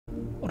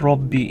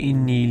رب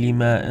إني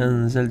لما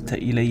أنزلت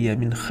إلي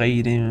من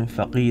خير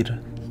فقير.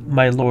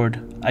 My Lord,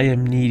 I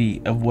am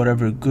needy of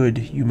whatever good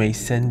you may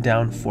send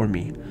down for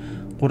me.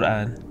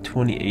 Quran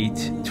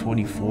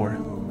 28:24.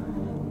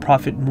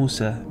 Prophet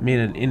Musa made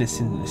an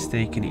innocent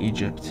mistake in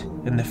Egypt,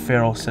 and the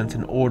Pharaoh sent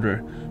an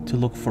order to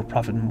look for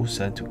Prophet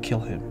Musa and to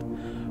kill him.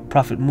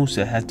 Prophet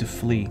Musa had to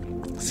flee,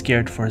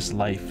 scared for his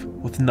life,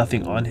 with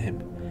nothing on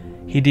him.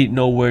 He didn't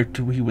know where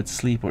he would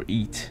sleep or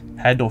eat,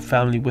 had no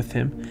family with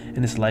him,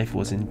 and his life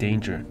was in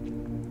danger.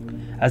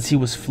 As he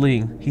was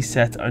fleeing, he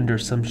sat under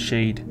some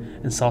shade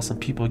and saw some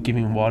people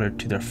giving water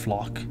to their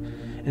flock,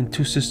 and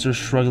two sisters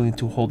struggling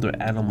to hold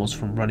their animals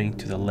from running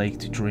to the lake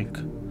to drink.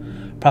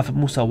 Prophet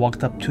Musa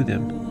walked up to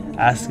them,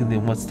 asking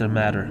them what's their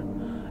matter,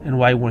 and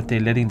why weren't they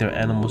letting their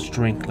animals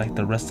drink like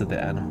the rest of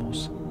the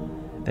animals.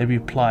 They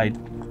replied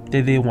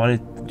that they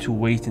wanted to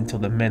wait until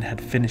the men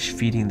had finished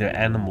feeding their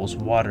animals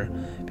water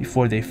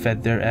before they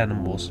fed their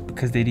animals,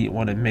 because they didn't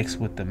want to mix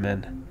with the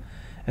men,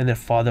 and their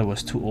father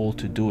was too old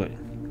to do it.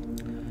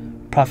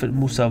 Prophet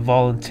Musa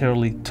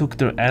voluntarily took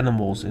their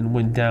animals and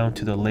went down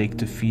to the lake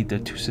to feed their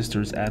two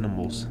sisters'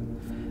 animals.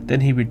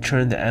 Then he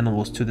returned the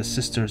animals to the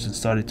sisters and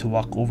started to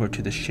walk over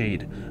to the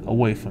shade,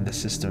 away from the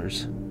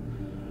sisters.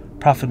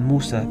 Prophet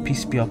Musa,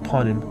 peace be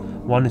upon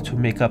him, wanted to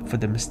make up for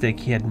the mistake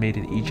he had made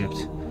in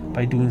Egypt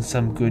by doing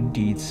some good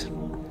deeds.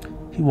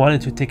 He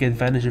wanted to take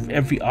advantage of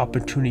every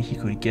opportunity he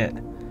could get.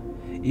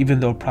 Even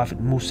though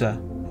Prophet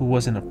Musa, who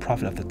wasn't a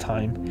prophet at the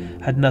time,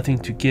 had nothing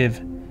to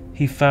give,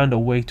 he found a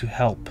way to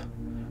help.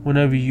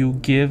 Whenever you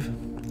give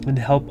and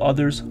help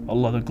others,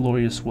 Allah the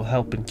Glorious will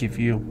help and give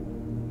you.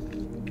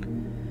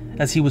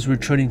 As he was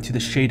returning to the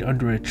shade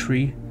under a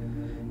tree,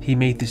 he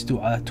made this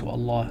dua to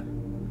Allah.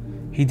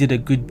 He did a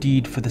good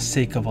deed for the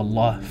sake of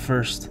Allah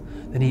first,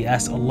 then he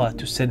asked Allah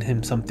to send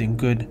him something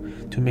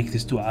good to make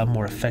this dua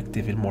more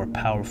effective and more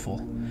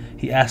powerful.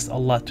 He asked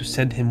Allah to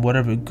send him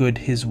whatever good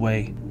his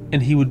way,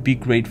 and he would be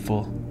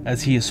grateful,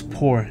 as he is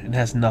poor and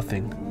has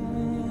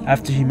nothing.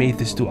 After he made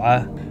this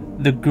dua,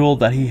 the girl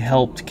that he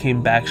helped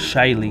came back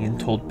shyly and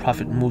told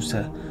Prophet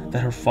Musa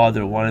that her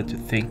father wanted to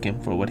thank him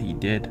for what he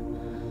did.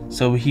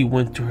 So he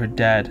went to her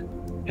dad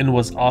and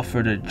was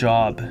offered a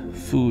job,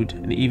 food,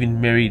 and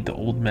even married the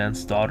old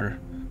man's daughter,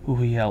 who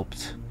he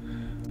helped.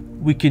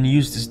 We can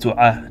use this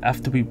dua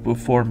after we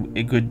perform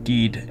a good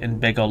deed and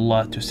beg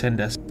Allah to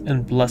send us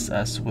and bless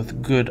us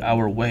with good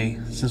our way,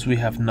 since we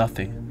have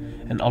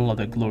nothing, and Allah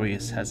the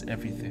Glorious has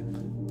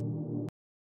everything.